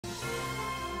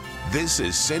This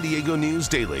is San Diego News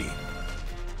Daily.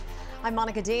 I'm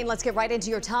Monica Dean. Let's get right into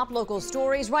your top local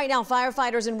stories. Right now,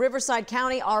 firefighters in Riverside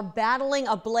County are battling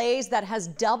a blaze that has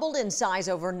doubled in size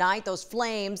overnight. Those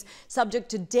flames, subject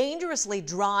to dangerously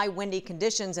dry, windy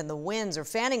conditions, and the winds are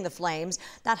fanning the flames.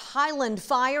 That Highland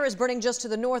fire is burning just to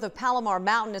the north of Palomar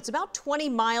Mountain. It's about 20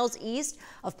 miles east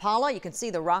of Pala. You can see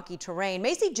the rocky terrain.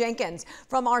 Macy Jenkins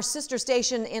from our sister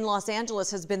station in Los Angeles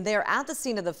has been there at the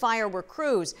scene of the fire, where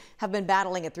crews have been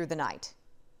battling it through the night.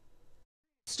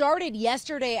 Started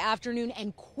yesterday afternoon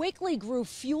and quickly grew,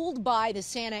 fueled by the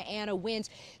Santa Ana winds.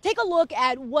 Take a look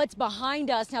at what's behind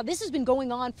us. Now, this has been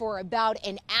going on for about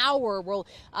an hour. Well,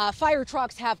 fire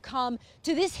trucks have come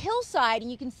to this hillside,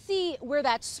 and you can see where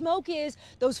that smoke is.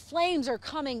 Those flames are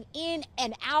coming in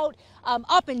and out,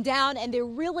 up and down, and they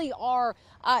really are.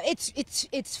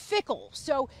 It's fickle.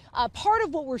 So part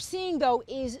of what we're seeing, though,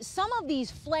 is some of these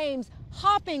flames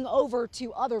hopping over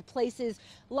to other places.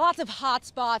 Lots of hot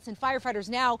spots, and firefighters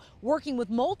now working with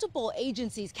multiple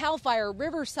agencies, CAL FIRE,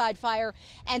 Riverside Fire,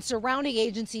 and surrounding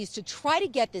agencies to try to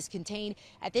get this contained.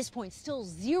 At this point, still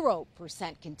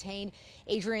 0% contained.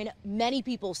 Adrian, many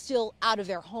people still out of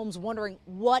their homes, wondering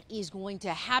what is going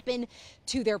to happen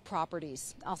to their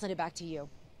properties. I'll send it back to you.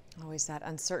 Always that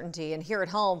uncertainty. And here at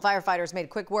home, firefighters made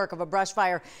quick work of a brush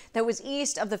fire that was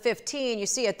east of the 15. You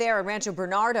see it there in Rancho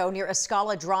Bernardo near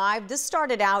Escala Drive. This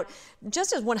started out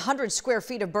just as 100 square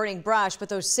feet of burning brush, but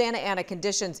those Santa Ana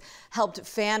conditions helped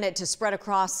fan it to spread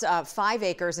across 5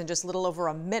 acres in just a little over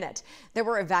a minute. There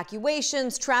were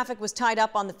evacuations. Traffic was tied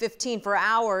up on the 15 for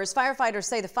hours. Firefighters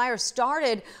say the fire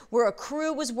started where a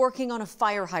crew was working on a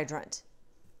fire hydrant.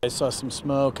 I saw some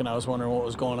smoke and I was wondering what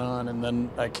was going on, and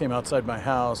then I came outside my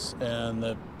house and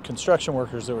the construction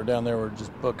workers that were down there were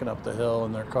just booking up the hill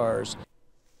in their cars.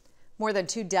 More than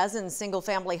 24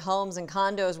 single-family homes and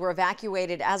condos were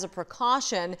evacuated as a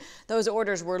precaution. Those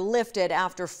orders were lifted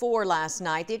after 4 last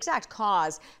night. The exact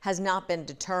cause has not been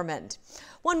determined.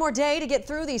 One more day to get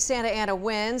through these Santa Ana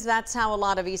winds. That's how a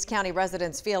lot of East County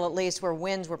residents feel, at least, where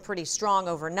winds were pretty strong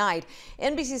overnight.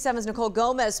 NBC 7's Nicole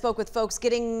Gomez spoke with folks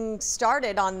getting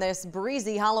started on this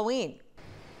breezy Halloween.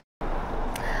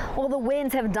 Well, the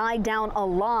winds have died down a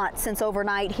lot since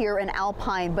overnight here in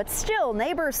Alpine, but still,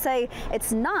 neighbors say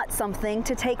it's not something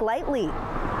to take lightly.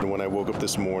 When I woke up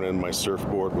this morning, my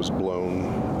surfboard was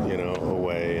blown,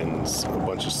 away, and a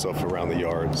bunch of stuff around the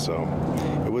yard, so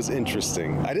it was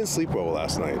interesting. I didn't sleep well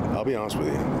last night. I'll be honest with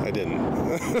you, I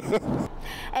didn't.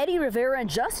 Eddie Rivera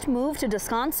just moved to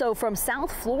Descanso from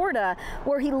South Florida,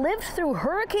 where he lived through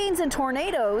hurricanes and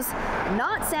tornadoes,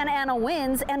 not Santa Ana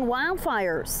winds and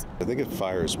wildfires. I think a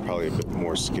fire is probably a bit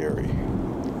more scary,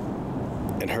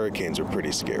 and hurricanes are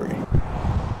pretty scary.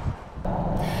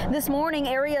 This morning,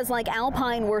 areas like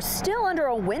Alpine were still under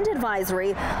a wind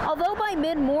advisory, although by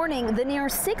mid-morning, the near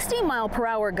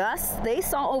 60-mile-per-hour gusts they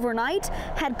saw overnight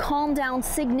had calmed down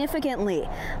significantly.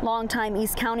 Longtime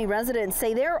East County residents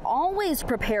say they're always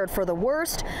prepared for the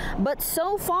worst, but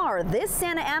so far, this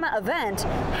Santa Ana event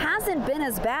hasn't been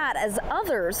as bad as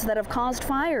others that have caused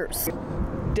fires.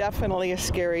 Definitely a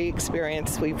scary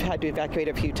experience. We've had to evacuate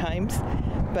a few times,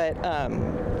 but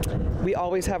we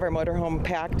always have our motorhome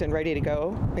packed and ready to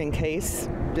go in case,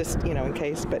 in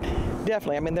case. But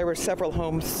definitely, there were several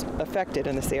homes affected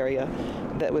in this area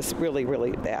that was really,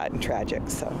 really bad and tragic.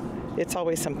 So it's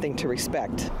always something to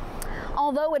respect.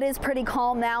 Although it is pretty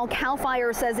calm now, CAL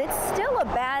FIRE says it's still a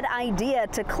bad idea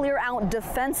to clear out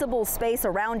defensible space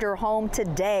around your home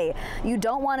today. You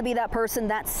don't want to be that person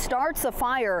that starts a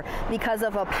fire because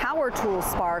of a power tool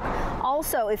spark.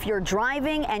 Also, if you're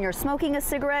driving and you're smoking a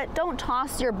cigarette, don't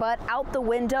toss your butt out the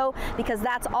window, because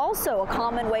that's also a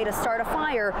common way to start a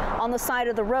fire on the side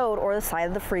of the road or the side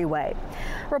of the freeway.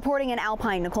 Reporting in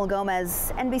Alpine, Nicole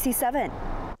Gomez, NBC 7.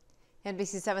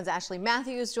 NBC 7's Ashley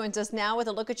Matthews joins us now with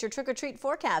a look at your trick-or-treat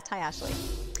forecast. Hi, Ashley.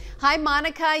 Hi,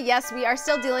 Monica. Yes, we are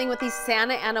still dealing with these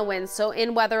Santa Ana winds. So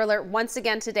in weather alert once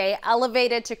again today,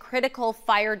 elevated to critical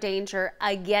fire danger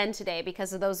again today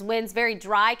because of those winds. Very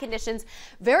dry conditions,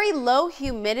 very low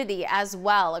humidity as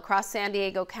well across San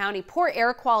Diego County. Poor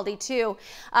air quality too.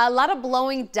 A lot of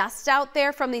blowing dust out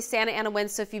there from these Santa Ana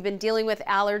winds. So if you've been dealing with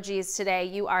allergies today,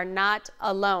 you are not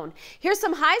alone. Here's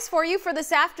some highs for you for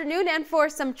this afternoon and for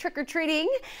some trick-or-treating.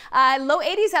 Low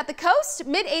 80s at the coast,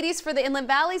 mid 80s for the inland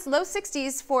valleys, low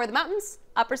 60s for the mountains,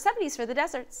 upper 70s for the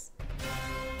deserts.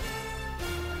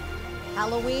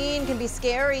 Halloween can be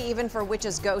scary even for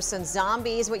witches, ghosts, and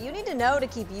zombies. What you need to know to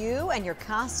keep you and your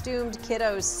costumed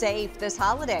kiddos safe this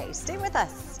holiday. Stay with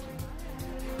us.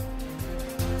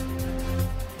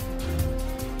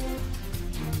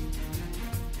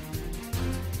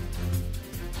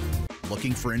 Well,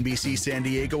 Looking for NBC San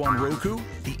Diego on Roku?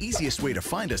 The easiest way to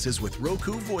find us is with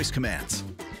Roku voice commands.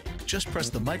 Just press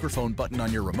the microphone button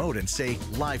on your remote and say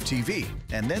Live TV,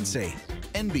 and then say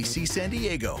NBC San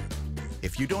Diego.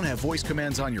 If you don't have voice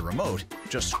commands on your remote,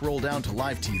 just scroll down to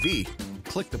Live TV,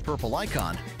 click the purple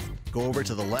icon, go over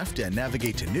to the left and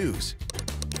navigate to News.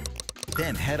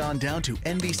 Then head on down to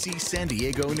NBC San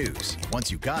Diego News.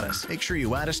 Once you got us, make sure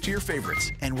you add us to your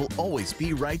favorites, and we'll always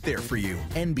be right there for you.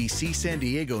 NBC San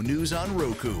Diego News on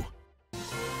Roku.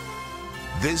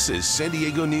 This is San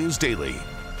Diego News Daily.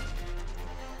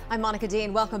 I'm Monica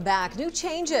Dean. Welcome back. New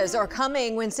changes are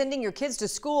coming when sending your kids to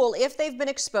school if they've been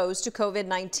exposed to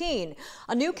COVID-19.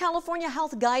 A new California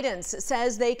health guidance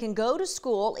says they can go to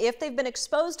school if they've been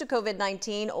exposed to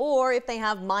COVID-19 or if they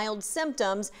have mild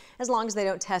symptoms, as long as they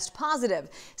don't test positive.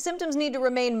 Symptoms need to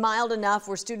remain mild enough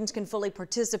where students can fully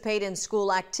participate in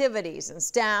school activities and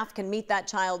staff can meet that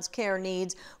child's care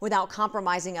needs without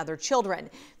compromising other children.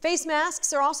 Face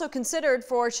masks are also considered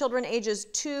for children ages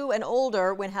 2 and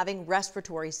older when having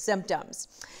respiratory symptoms.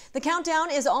 The countdown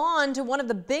is on to one of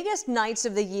the biggest nights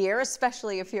of the year,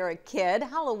 especially if you're a kid,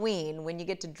 Halloween, when you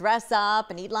get to dress up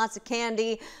and eat lots of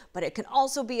candy, but it can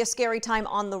also be a scary time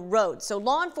on the road. So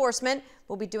law enforcement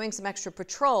will be doing some extra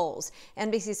patrols.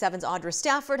 NBC7's Audra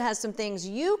Stafford has some things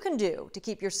you can do to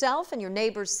keep yourself and your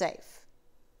neighbors safe.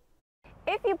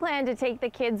 If you plan to take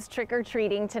the kids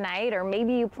trick-or-treating tonight, or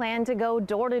maybe you plan to go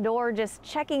door-to-door just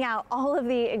checking out all of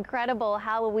the incredible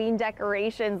Halloween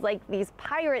decorations like these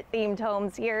pirate-themed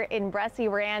homes here in Bressi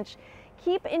Ranch,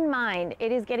 keep in mind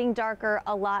it is getting darker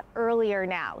a lot earlier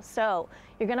now, so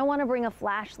you're going to want to bring a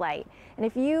flashlight. And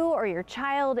if you or your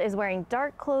child is wearing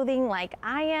dark clothing like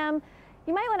I am,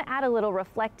 you might want to add a little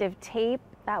reflective tape.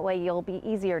 That way you'll be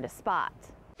easier to spot.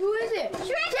 Who is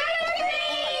it?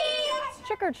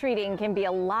 Trick-or-treating can be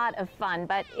a lot of fun,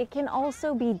 but it can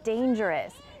also be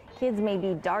dangerous. Kids may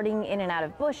be darting in and out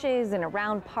of bushes and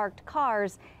around parked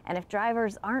cars, and if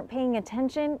drivers aren't paying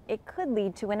attention, it could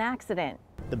lead to an accident.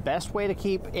 The best way to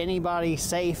keep anybody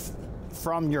safe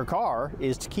from your car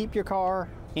is to keep your car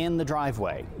in the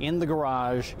driveway, in the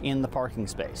garage, in the parking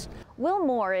space. Will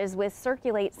Moore is with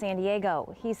Circulate San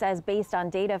Diego. He says based on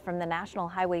data from the National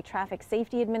Highway Traffic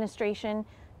Safety Administration,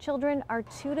 children are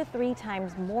 2 to 3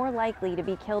 times more likely to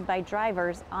be killed by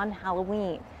drivers on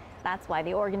Halloween. That's why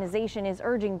the organization is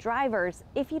urging drivers,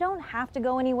 if you don't have to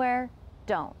go anywhere,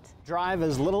 don't. Drive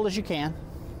as little as you can.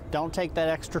 Don't take that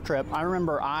extra trip. I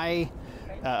remember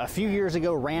a few years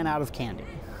ago, ran out of candy.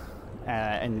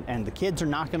 And the kids are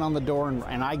knocking on the door,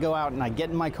 and I go out and I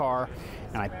get in my car,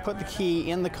 and I put the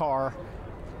key in the car,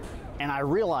 and I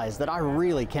realize that I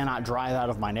really cannot drive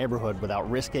out of my neighborhood without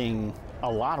risking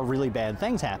a lot of really bad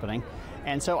things happening.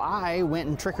 And so I went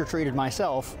and trick-or-treated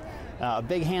myself a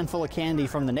big handful of candy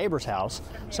from the neighbor's house.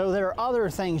 So there are other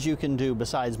things you can do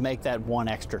besides make that one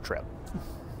extra trip.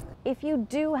 If you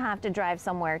do have to drive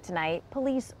somewhere tonight,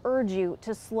 police urge you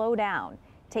to slow down.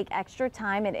 Take extra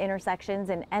time at intersections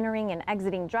and entering and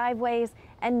exiting driveways,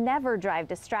 and never drive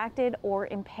distracted or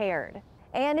impaired.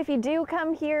 And if you do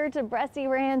come here to Bressi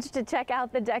Ranch to check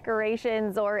out the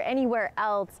decorations or anywhere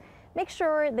else, make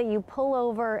sure that you pull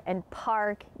over and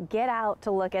park, get out to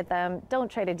look at them.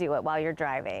 Don't try to do it while you're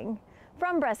driving.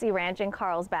 From Bressi Ranch in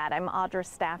Carlsbad, I'm Audra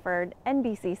Stafford,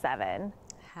 NBC7.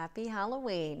 Happy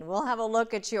Halloween. We'll have a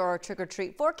look at your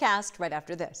trick-or-treat forecast right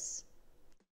after this.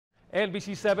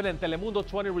 NBC7 and Telemundo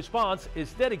 20 Response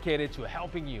is dedicated to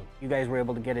helping you. You guys were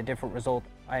able to get a different result.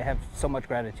 I have so much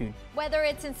gratitude. Whether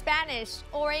it's in Spanish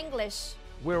or English,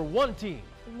 we're one team.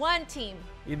 One team.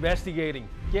 Investigating,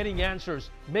 getting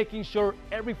answers, making sure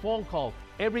every phone call,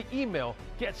 every email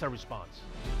gets a response.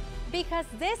 Because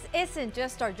this isn't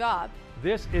just our job.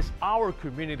 This is our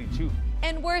community too.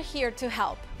 And we're here to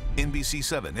help.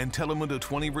 NBC7 and Telemundo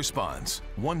 20 Response.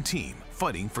 One team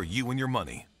fighting for you and your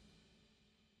money.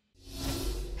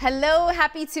 Hello,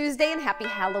 happy Tuesday and happy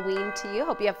Halloween to you.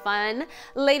 Hope you have fun.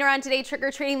 Later on today,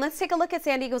 trick-or-treating, let's take a look at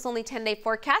San Diego's only 10-day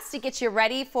forecast to get you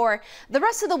ready for the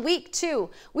rest of the week too.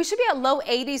 We should be at low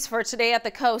 80s for today at the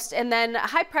coast, and then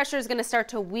high pressure is going to start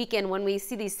to weaken when we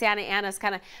see these Santa Anas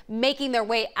kind of making their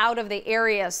way out of the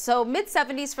area. So mid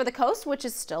 70s for the coast, which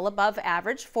is still above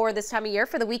average for this time of year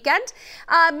for the weekend.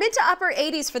 Mid to upper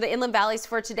 80s for the inland valleys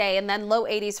for today, and then low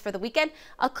 80s for the weekend.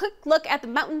 A quick look at the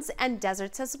mountains and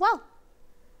deserts as well.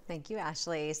 Thank you,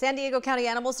 Ashley. San Diego County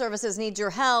Animal Services needs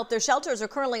your help. Their shelters are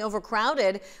currently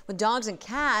overcrowded with dogs and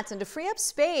cats, and to free up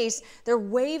space, they're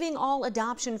waiving all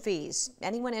adoption fees.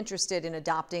 Anyone interested in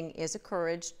adopting is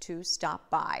encouraged to stop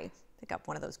by. Pick up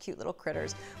one of those cute little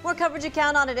critters. More coverage you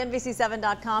count on at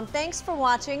NBC7.com. Thanks for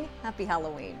watching. Happy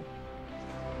Halloween.